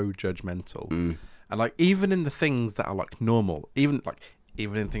so judgmental, and like even in the things that are like normal, even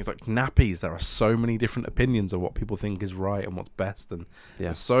in things like nappies, there are so many different opinions of what people think is right and what's best, and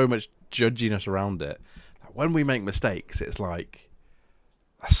there's so much judginess around it. That when we make mistakes, it's like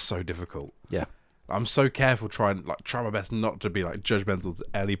that's so difficult. Yeah, I'm so careful try my best not to be like judgmental to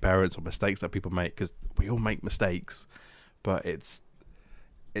any parents or mistakes that people make, because we all make mistakes. But it's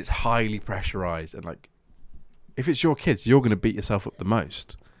highly pressurized, and like if it's your kids, you're going to beat yourself up the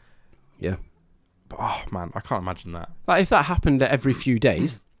most. Yeah. But oh man, I can't imagine that. Like if that happened every few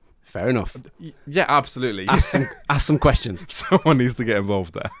days, fair enough. Yeah, absolutely. Ask some questions. Someone needs to get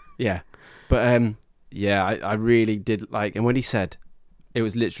involved there. Yeah. But yeah, I really did like, and when he said it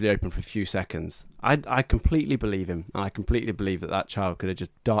was literally open for a few seconds, I completely believe him, and I completely believe that child could have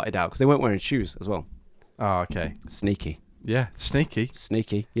just darted out because they weren't wearing shoes as well. Oh, okay. Sneaky. Yeah, sneaky.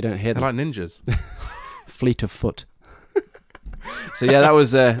 You don't hear them. They're like ninjas. Fleet of foot. So yeah, that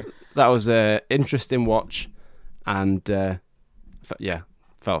was a interesting watch, and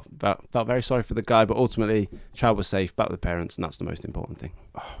felt very sorry for the guy, but ultimately, child was safe, back with the parents, and that's the most important thing.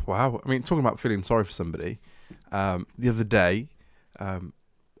 Oh, wow. I mean, talking about feeling sorry for somebody, the other day,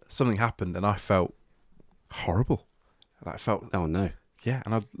 something happened, and I felt horrible. I felt. Oh no. Yeah,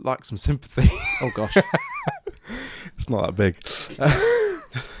 and I'd like some sympathy. Oh gosh. It's not that big.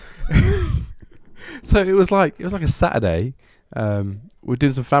 So it was like a Saturday. We're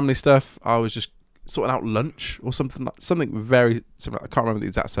doing some family stuff. I was just sorting out lunch or something very similar. I can't remember the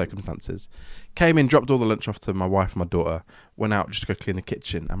exact circumstances. Came in, dropped all the lunch off to my wife and my daughter. Went out just to go clean the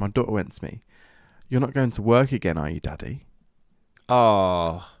kitchen, and my daughter went to me, "You're not going to work again, are you, Daddy?"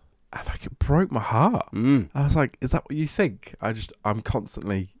 Oh. And like it broke my heart. I was like, "Is that what you think?" I'm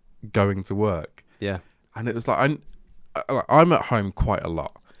constantly going to work. Yeah. And it was like I'm at home quite a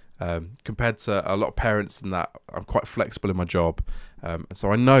lot compared to a lot of parents, in that I'm quite flexible in my job, and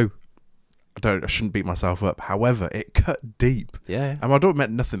so I know I shouldn't beat myself up. However, it cut deep. Yeah. And my daughter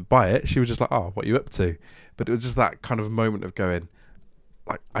meant nothing by it. She was just like, "Oh, what are you up to?" But it was just that kind of moment of going,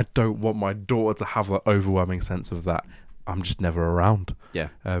 like, I don't want my daughter to have that overwhelming sense of that I'm just never around. Yeah.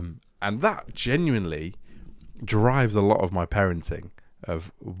 And that genuinely drives a lot of my parenting,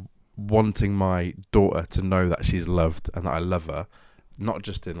 of wanting my daughter to know that she's loved and that I love her, not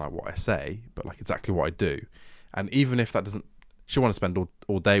just in like what I say, but like exactly what I do. And even if that doesn't, she'll want to spend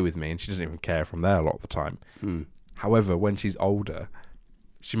all day with me, and she doesn't even care from there a lot of the time. However, when she's older,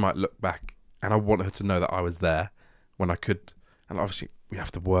 she might look back, and I want her to know that I was there when I could. And obviously we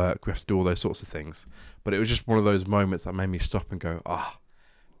have to work, we have to do all those sorts of things, but it was just one of those moments that made me stop and go,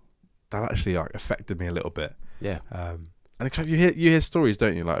 that actually like affected me a little bit. Yeah. And you hear stories,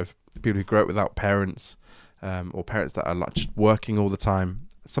 don't you, like of people who grow up without parents, or parents that are like just working all the time.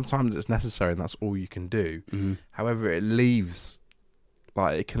 Sometimes it's necessary, and that's all you can do. However, it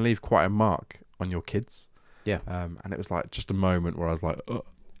can leave quite a mark on your kids. Yeah. And it was like just a moment where I was like, oh.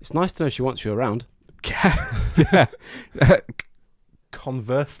 It's nice to know she wants you around. Yeah.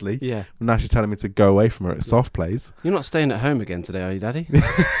 Conversely, now she's telling me to go away from her at soft plays. You're not staying at home again today, are you, Daddy?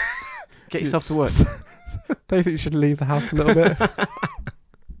 Get yourself to work. Don't you think you should leave the house a little bit?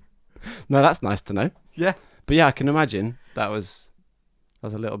 No, that's nice to know. Yeah. But yeah, I can imagine that was a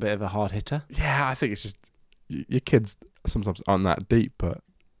little bit of a hard hitter. Yeah, I think it's just your kids sometimes aren't that deep, but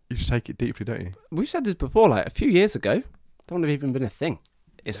you just take it deeply, don't you? We've said this before, like a few years ago. That wouldn't have even been a thing.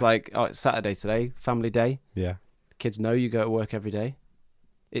 It's like, it's Saturday today, family day. Yeah. The kids know you go to work every day.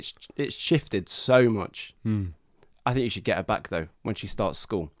 It's shifted so much. I think you should get her back though when she starts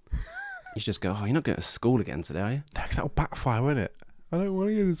school. You just go, you're not going to school again today, are you? No, because that'll backfire, won't it? I don't want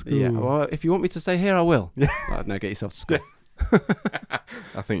to go to school. Yeah, well, if you want me to stay here, I will. Yeah. No, get yourself to school.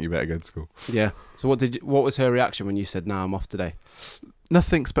 I think you better go to school. Yeah. So what was her reaction when you said, "No, I'm off today"?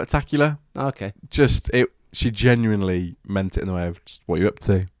 Nothing spectacular. Oh, okay. She genuinely meant it in the way of just what you're up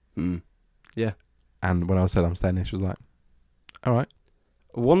to. Yeah. And when I said I'm staying here, she was like, all right.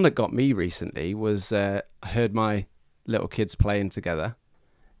 One that got me recently was I heard my little kids playing together,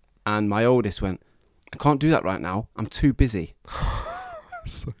 and my oldest went, "I can't do that right now. I'm too busy."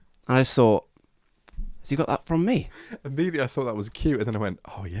 And I just thought, has he got that from me? Immediately I thought that was cute, and then I went,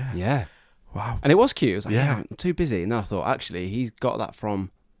 oh yeah. Yeah. Wow. And it was cute. It was like, yeah, I'm too busy. And then I thought, actually, he's got that from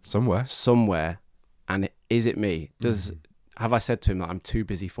somewhere. And is it me? Have I said to him that I'm too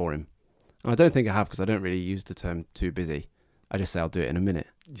busy for him? And I don't think I have, because I don't really use the term too busy. I just say I'll do it in a minute.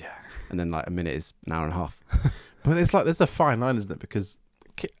 Yeah. And then like a minute is an hour and a half. But it's like, there's a fine line, isn't it? Because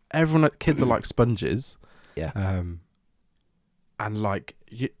kids are like sponges. Yeah. And like,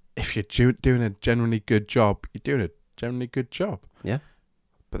 if you're doing a generally good job, you're doing a generally good job. Yeah.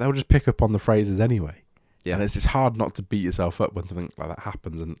 But they'll just pick up on the phrases anyway. Yeah. And it's hard not to beat yourself up when something like that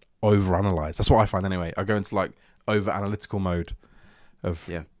happens and overanalyze. That's what I find anyway. I go into like over-analytical mode of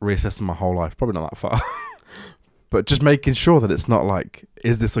reassessing my whole life. Probably not that far. But just making sure that it's not like,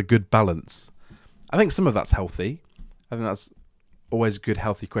 is this a good balance? I think some of that's healthy. I think that's always a good,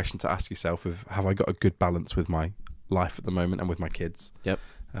 healthy question to ask yourself of, have I got a good balance with my life at the moment and with my kids? Yep.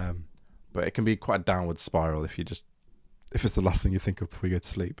 But it can be quite a downward spiral if it's the last thing you think of before you go to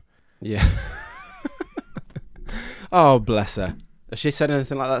sleep. Yeah. Oh, bless her. Has she said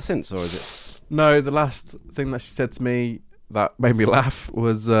anything like that since, or is it? No, the last thing that she said to me that made me laugh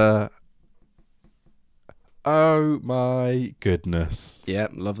was, oh my goodness. Yeah,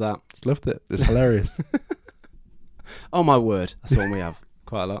 love that. Just loved it. It's hilarious. Oh my word. That's one we have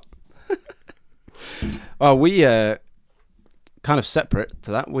quite a lot. Well, we kind of separate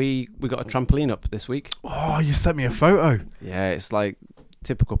to that. We got a trampoline up this week. Oh, you sent me a photo. Yeah, it's like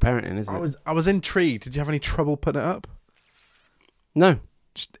typical parenting, isn't it? I was intrigued. Did you have any trouble putting it up? No.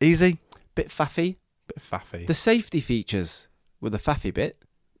 Just easy? Bit faffy. The safety features were the faffy bit.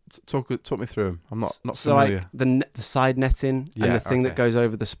 Talk me through them. I'm not so familiar. Like the side netting and the thing that goes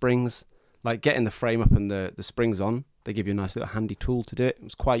over the springs, like getting the frame up and the springs on. They give you a nice little handy tool to do it. It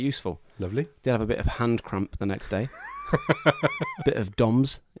was quite useful. Lovely. Did have a bit of hand cramp the next day. Bit of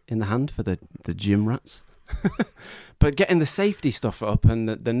DOMS in the hand for the gym rats. But getting the safety stuff up and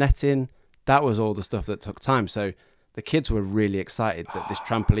the netting, that was all the stuff that took time. So the kids were really excited that this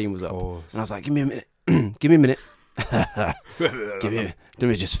trampoline was up. And I was like, give me a minute. Give me a minute. Let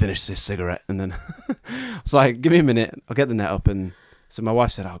me just finish this cigarette. And then it's like, give me a minute. I'll get the net up. And so my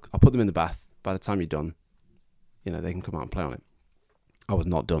wife said, I'll put them in the bath. By the time you're done, they can come out and play on it. I was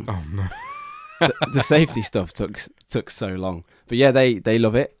not done. Oh, no. The safety stuff took so long. But yeah, they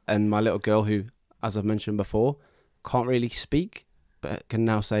love it. And my little girl, who, as I've mentioned before, can't really speak, but can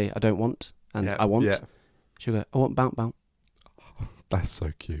now say, I don't want, and I want. Yeah. She'll go, I want bounce. That's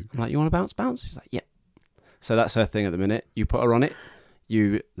so cute. I'm like, you want to bounce? She's like, yeah. So that's her thing at the minute. You put her on it,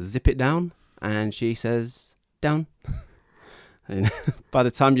 you zip it down, and she says, down. And by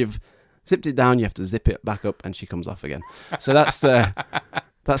the time you've zipped it down, you have to zip it back up, and she comes off again. So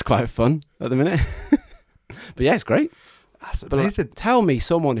that's quite fun at the minute. But yeah, it's great. That's But like, amazing. tell me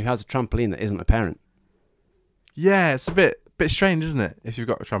someone who has a trampoline that isn't a parent. Yeah, it's a bit strange, isn't it? If you've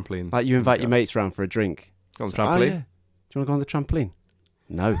got a trampoline. Like you invite your mates round for a drink. Go on the It's like, trampoline. "Oh, yeah. Do you want to go on the trampoline?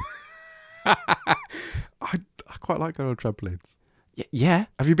 No. I quite like going on trampolines. Yeah.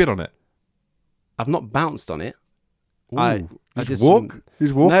 Have you been on it? I've not bounced on it. Ooh. I You did just walk? some- You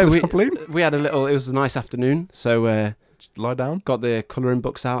just walk No, on the trampoline? we had a little. It was a nice afternoon, so Just lie down? got the colouring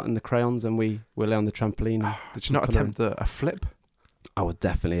books out and the crayons, and we lay on the trampoline. and Did did you not some colouring. attempt a flip? I would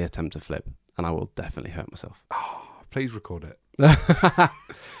definitely attempt a flip, and I will definitely hurt myself. Please record it.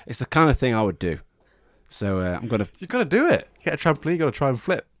 It's the kind of thing I would do. So I'm gonna. You've got to do it. Get a trampoline, you've got to try and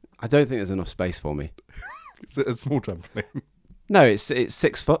flip. I don't think there's enough space for me. It's a small trampoline. No, it's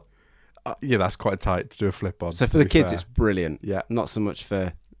 6 foot. Yeah, that's quite tight to do a flip on. So for to the be kids, fair. it's brilliant. Yeah. Not so much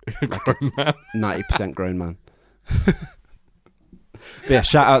for Grown man. 90% grown man. But yeah,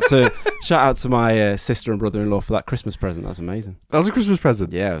 shout out to my sister and brother-in-law for that Christmas present. That's amazing. That was a Christmas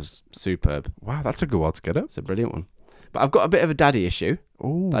present. Yeah, it was superb. Wow, that's a good one to get it. It's a brilliant one. But I've got a bit of a daddy issue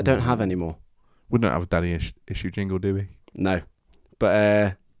Oh, that I don't have anymore. We don't have a daddy issue jingle, do we? No.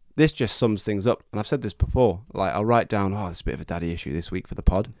 But this just sums things up. And I've said this before. Like, I'll write down, there's a bit of a daddy issue this week for the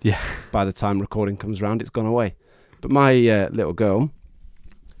pod. Yeah. By the time recording comes around, it's gone away. But my little girl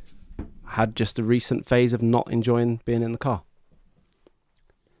had just a recent phase of not enjoying being in the car.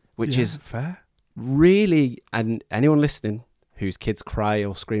 Which Yeah, is fair. really, and anyone listening whose kids cry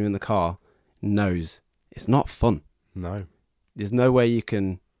or scream in the car knows it's not fun. No. There's no way you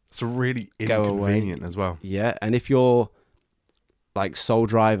can, It's really Go away. inconvenient as well. yeah. And if you're like sole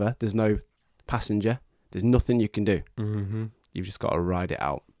driver, there's no passenger, there's nothing you can do. Mm-hmm. You've just got to ride it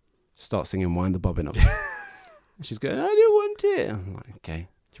out. Start singing Wind the Bobbin Up. She's going, I don't want it. I'm like, okay,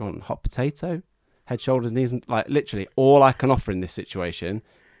 do you want hot potato? Head, shoulders, knees, and like literally all I can offer in this situation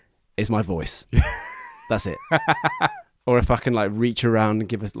is my voice. That's it. Or if I can like reach around and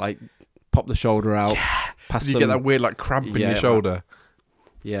give us like pop the shoulder out. Pass You some, get that weird like cramp in your shoulder.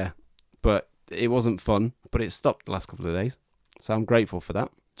 Yeah. But it wasn't fun, but it stopped the last couple of days. So I'm grateful for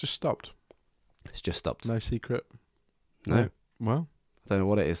that. Just stopped. It's just stopped. No secret. No. Well, I don't know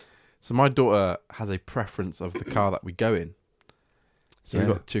what it is. so my daughter has a preference of the car that we go in. So Yeah.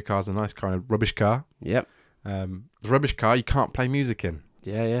 we've got two cars, a nice kind of rubbish car. Yep. The rubbish car you can't play music in.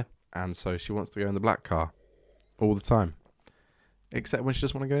 Yeah. And so she wants to go in the black car all the time. Except when she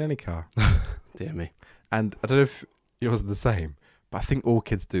just want to go in any car. Dear me. And I don't know if yours are the same, but I think all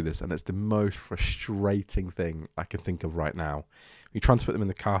kids do this, and it's the most frustrating thing I can think of right now. You're trying to put them in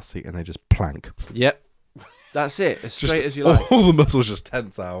the car seat and they just plank. Yep. That's it. As Just straight as you like. All the muscles just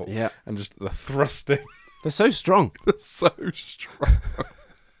tense out. Yeah. And just the thrusting. They're so strong. They're so strong.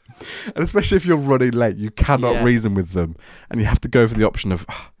 And especially if you're running late, you cannot Yeah. reason with them. And you have to go for the option of,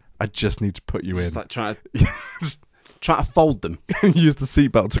 I just need to put you Just in. like trying to fold them. Use the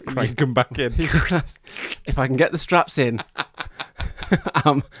seatbelt to crank them back in. If I can get the straps in,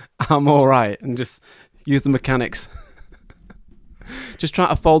 I'm all right, and just use the mechanics. Just try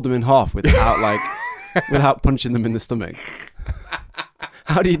to fold them in half without punching them in the stomach.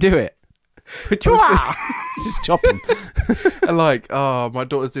 How do you do it? Just chop them. And like, my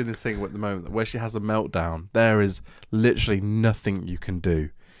daughter's doing this thing at the moment where she has a meltdown. There is literally nothing you can do.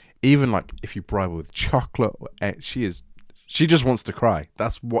 Even like if you bribe her with chocolate, she just wants to cry.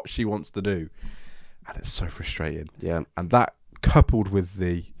 That's what she wants to do. And it's so frustrating. Yeah. And that coupled with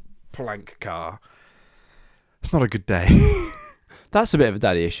the plank car, it's not a good day. That's a bit of a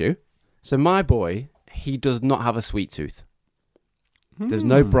daddy issue. So my boy, he does not have a sweet tooth. There's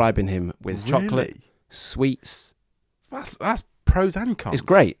no bribing him with chocolate, Really? sweets. That's pros and cons. It's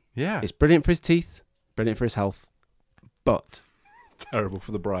great. Yeah. It's brilliant for his teeth, brilliant for his health, but terrible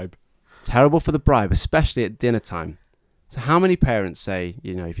for the bribe. terrible for the bribe, especially at dinner time. So how many parents say,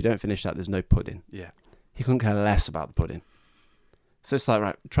 if you don't finish that, there's no pudding? Yeah. He couldn't care less about the pudding. So it's like,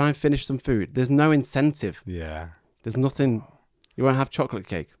 right, try and finish some food. There's no incentive. Yeah. There's nothing. You won't have chocolate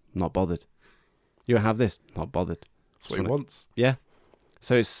cake? Not bothered. You won't have this? Not bothered. That's what he wants. Yeah.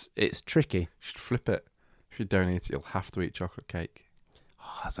 So it's tricky. You should flip it. If you don't eat it, you'll have to eat chocolate cake.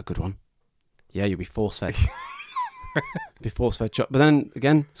 Oh, that's a good one. Yeah, you'll be force-fed. Be force-fed chocolate. But then,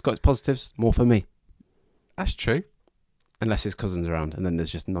 again, it's got its positives. More for me. That's true. Unless his cousin's around. And then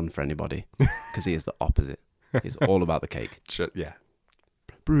there's just none for anybody. Because he is the opposite. He's all about the cake. Yeah.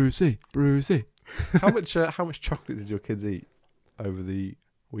 Brucey. How much chocolate did your kids eat over the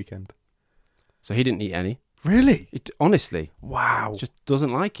weekend? So he didn't eat any. Really? Honestly. Wow. Just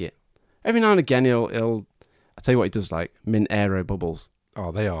doesn't like it. Every now and again, he'll I'll tell you what he does like. Mint Aero bubbles.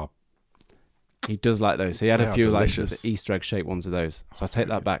 Oh, they are. He does like those. So he had They a are few delicious. like the Easter egg shaped ones of those. So I take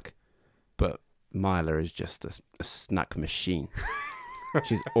that back. But Myla is just a snack machine.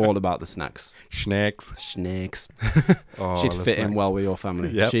 She's all about the snacks. Snacks. Oh, She'd I love fit in snacks. well with your family.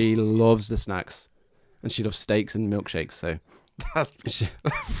 Yep. She loves the snacks. And she loves steaks and milkshakes. So That's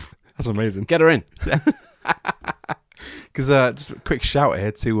amazing. get her in. Because just a quick shout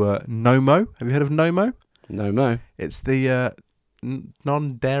here to Nomo. Have you heard of Nomo? No mo. It's the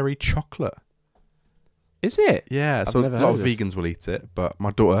non-dairy chocolate. Is it? Yeah, I've so a never lot heard of of this. vegans will eat it, but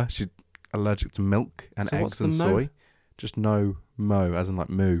my daughter, she's allergic to milk and So what's eggs the and mo? soy. Just no mo, as in like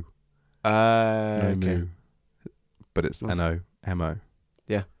moo. No Okay. moo. But it's Nice. N-O-M-O.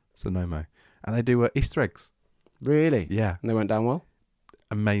 Yeah. So no mo. And they do Easter eggs. Really? Yeah. And they went down well?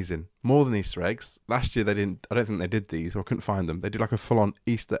 Amazing. More than Easter eggs. Last year they didn't, I don't think they did these, or I couldn't find them. They did like a full-on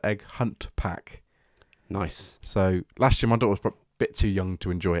Easter egg hunt pack. Nice. So last year my daughter was a bit too young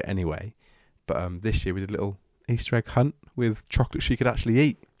to enjoy it anyway. But this year we did a little Easter egg hunt with chocolate she could actually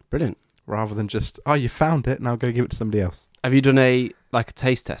eat. Brilliant. Rather than just, oh, you found it, now go give it to somebody else. Have you done a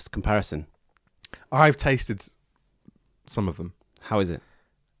taste test comparison? I've tasted some of them. How is it?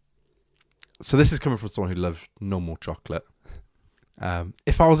 So this is coming from someone who loves normal chocolate.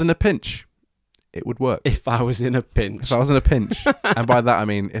 If I was in a pinch, it would work. If I was in a pinch. If I was in a pinch, and by that I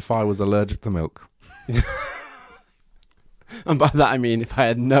mean if I was allergic to milk. And by that I mean if I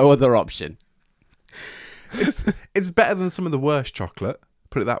had no other option. It's better than some of the worst chocolate,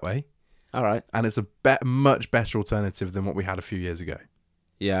 put it that way. All right. And it's a much better alternative than what we had a few years ago.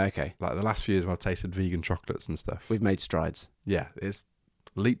 Yeah, okay. Like the last few years when I've tasted vegan chocolates and stuff. We've made strides. Yeah, it's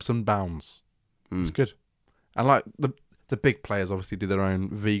leaps and bounds. Mm. It's good. And like the big players obviously do their own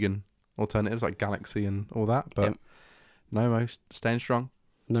vegan alternatives like Galaxy and all that. But Yep. no, staying strong.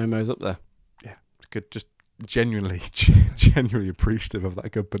 No mo's up there. Yeah, it's good. Just genuinely appreciative of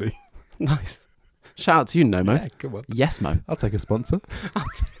that company. Nice. Shout out to you, No Mo. Yeah, come on. Yes, Mo. I'll take a sponsor.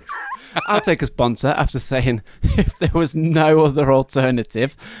 I'll take a sponsor after saying if there was no other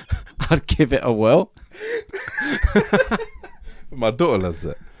alternative, I'd give it a whirl. My daughter loves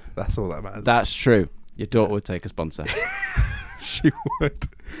it. That's all that matters. That's true. Your daughter would take a sponsor. She would.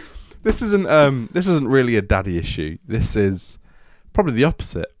 This isn't really a daddy issue. This is probably the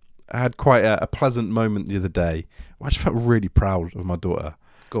opposite. I had quite a pleasant moment the other day. I just felt really proud of my daughter.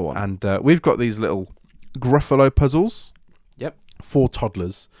 Go on. And we've got these little Gruffalo puzzles. Yep. For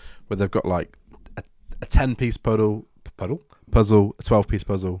toddlers, where they've got like a 10-piece puzzle, a 12-piece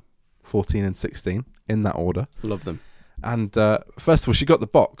puzzle, 14 and 16 in that order. Love them. And first of all, she got the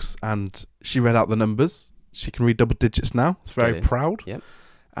box and she read out the numbers. She can read double digits now. It's very Brilliant. proud. Yep.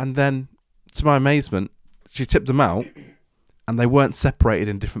 And then, to my amazement, she tipped them out and they weren't separated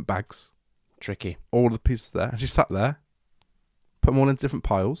in different bags. Tricky. All the pieces there. And she sat there, put them all into different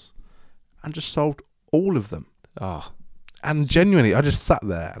piles, and just solved all of them. Oh, And genuinely, I just sat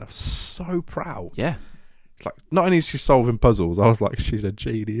there and I was so proud. yeah. It's like, not only is she solving puzzles, I was like, she's a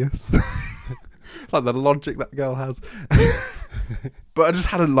genius. Like the logic that girl has. But I just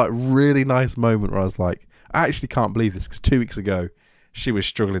had a like really nice moment where I was like, I actually can't believe this, because 2 weeks ago she was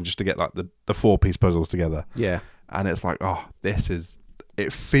struggling just to get like the 4-piece puzzles together. Yeah. And it's like, oh,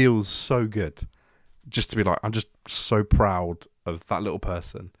 it feels so good just to be like, I'm just so proud of that little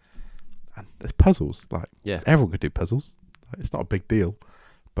person. And there's puzzles, like, Yeah. everyone could do puzzles. Like, it's not a big deal,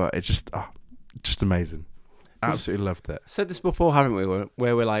 but it's just amazing. Absolutely loved it. Said this before, haven't we?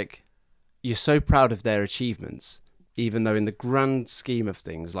 Where we're like, you're so proud of their achievements, even though in the grand scheme of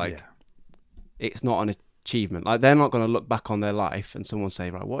things, like, Yeah. it's not an achievement. Like, they're not going to look back on their life and someone say,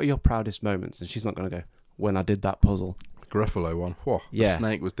 right, what are your proudest moments? And she's not going to go, when I did that puzzle. Gruffalo one. Whoa, Yeah. The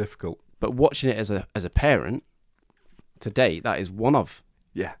snake was difficult. But watching it as a parent, to date, that is one of.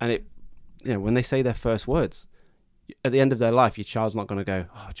 Yeah. And it, when they say their first words, at the end of their life, your child's not going to go,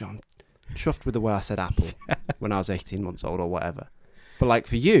 oh, John, chuffed with the way I said apple when I was 18 months old or whatever. But like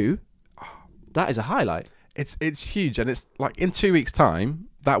for you, that is a highlight. It's huge, and it's like in 2 weeks' time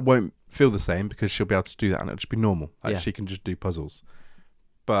that won't feel the same because she'll be able to do that and it'll just be normal. Like, Yeah. she can just do puzzles.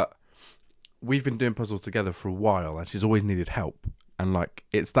 But we've been doing puzzles together for a while, and she's always needed help. And like,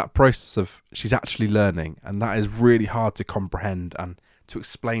 it's that process of she's actually learning, and that is really hard to comprehend and to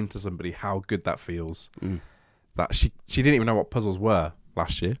explain to somebody how good that feels. That she didn't even know what puzzles were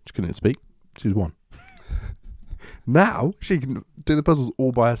last year. She couldn't speak. She was 1. Now she can do the puzzles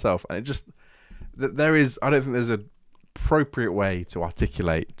all by herself, and it just I don't think there's an appropriate way to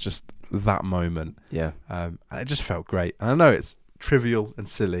articulate just that moment. Yeah. And it just felt great. And I know it's trivial and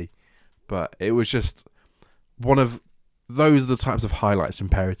silly, but it was just one of those are the types of highlights in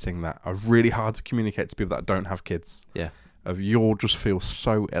parenting that are really hard to communicate to people that don't have kids. Yeah. You'll just feel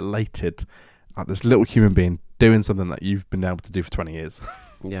so elated at this little human being doing something that you've been able to do for 20 years.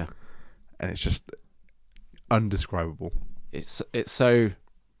 Yeah. and it's just undescribable. It's so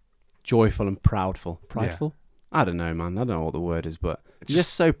joyful and proudful. Prideful? I don't know, man. I don't know what the word is, but it's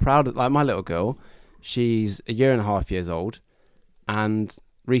just so proud of, like, my little girl. She's 1.5 years old, and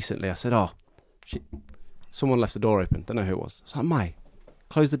recently I said, someone left the door open. Don't know who it was. I was like, Mai,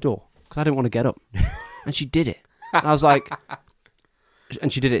 close the door, because I didn't want to get up. And she did it. And I was like,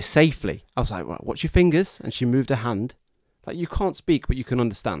 and she did it safely. I was like, well, watch your fingers. And she moved her hand. Like, you can't speak, but you can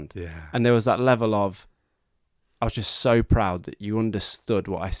understand. Yeah. And there was that level of, I was just so proud that you understood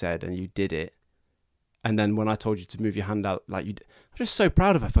what I said and you did it. And then when I told you to move your hand out, like, I'm just so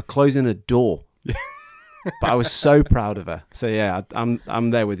proud of her for closing a door. But I was so proud of her. So yeah,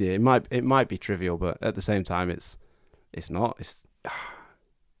 I'm there with you. It might be trivial, but at the same time, it's not.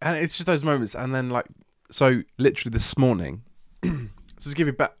 And it's just those moments. And then, like, so literally this morning, so to give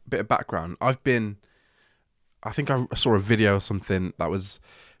you a bit of background, I think I saw a video or something that was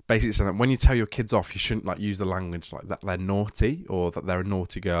basically saying that when you tell your kids off, you shouldn't, like, use the language like that they're naughty or that they're a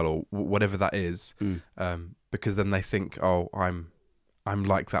naughty girl or whatever that is, because then they think, oh, I'm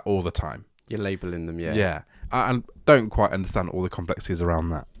like that all the time. You're labeling them, yeah. Yeah, and don't quite understand all the complexities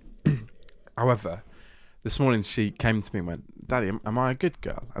around that. However, this morning she came to me and went, Daddy, am I a good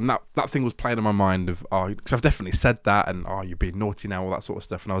girl? And that thing was playing in my mind of, because I've definitely said that, and you're being naughty now, all that sort of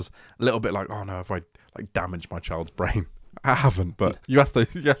stuff. And I was a little bit like, oh no, have I, like, damaged my child's brain? I haven't, but you ask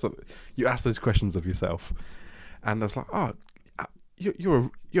those questions of yourself. And I was like,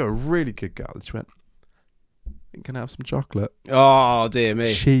 you're a really good girl. And she went, can I have some chocolate? Oh, dear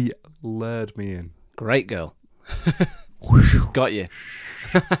me. She lured me in. Great girl. She's got you.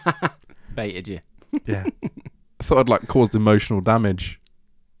 Baited you. Yeah. I thought I'd, like, caused emotional damage,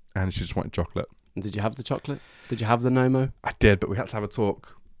 and she just wanted chocolate. And did you have the chocolate? Did you have the Nomo? I did, but we had to have a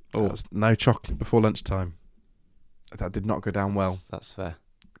talk. Oh. There was no chocolate before lunchtime. That did not go down well. That's fair.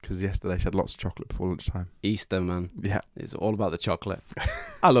 Because yesterday she had lots of chocolate before lunchtime. Easter, man. Yeah. It's all about the chocolate.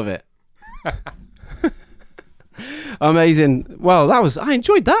 I love it. Amazing. Well, I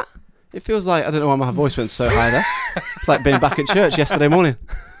enjoyed that. It feels like, I don't know why my voice went so high there. It's like being back at church yesterday morning.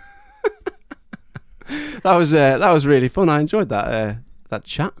 That was really fun. I enjoyed that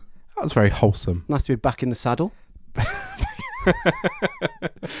chat. That was very wholesome. Nice to be back in the saddle.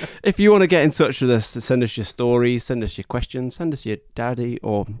 If you want to get in touch with us, send us your stories, send us your questions, send us your daddy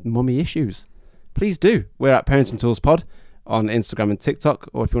or mummy issues, please do. We're at Parents and Tools Pod on Instagram and TikTok,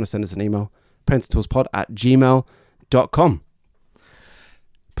 or if you want to send us an email, parentsandtoolspod@gmail.com.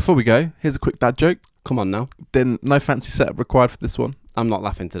 Before we go, here's a quick dad joke. Come on now. Then no fancy setup required for this one. I'm not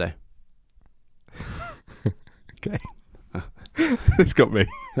laughing today. Okay. It's got me.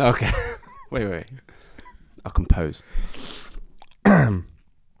 Okay. Wait. I'll compose.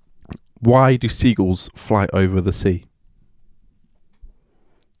 Why do seagulls fly over the sea?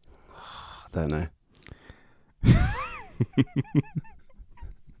 I don't know.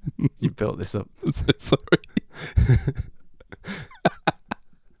 You built this up. I'm so sorry.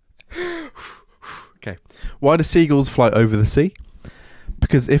 Okay. Why do seagulls fly over the sea?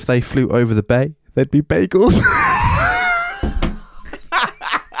 Because if they flew over the bay, they'd be bagels.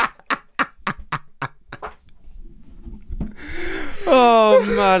 Oh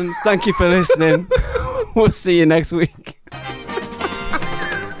man, thank you for listening. We'll see you next week.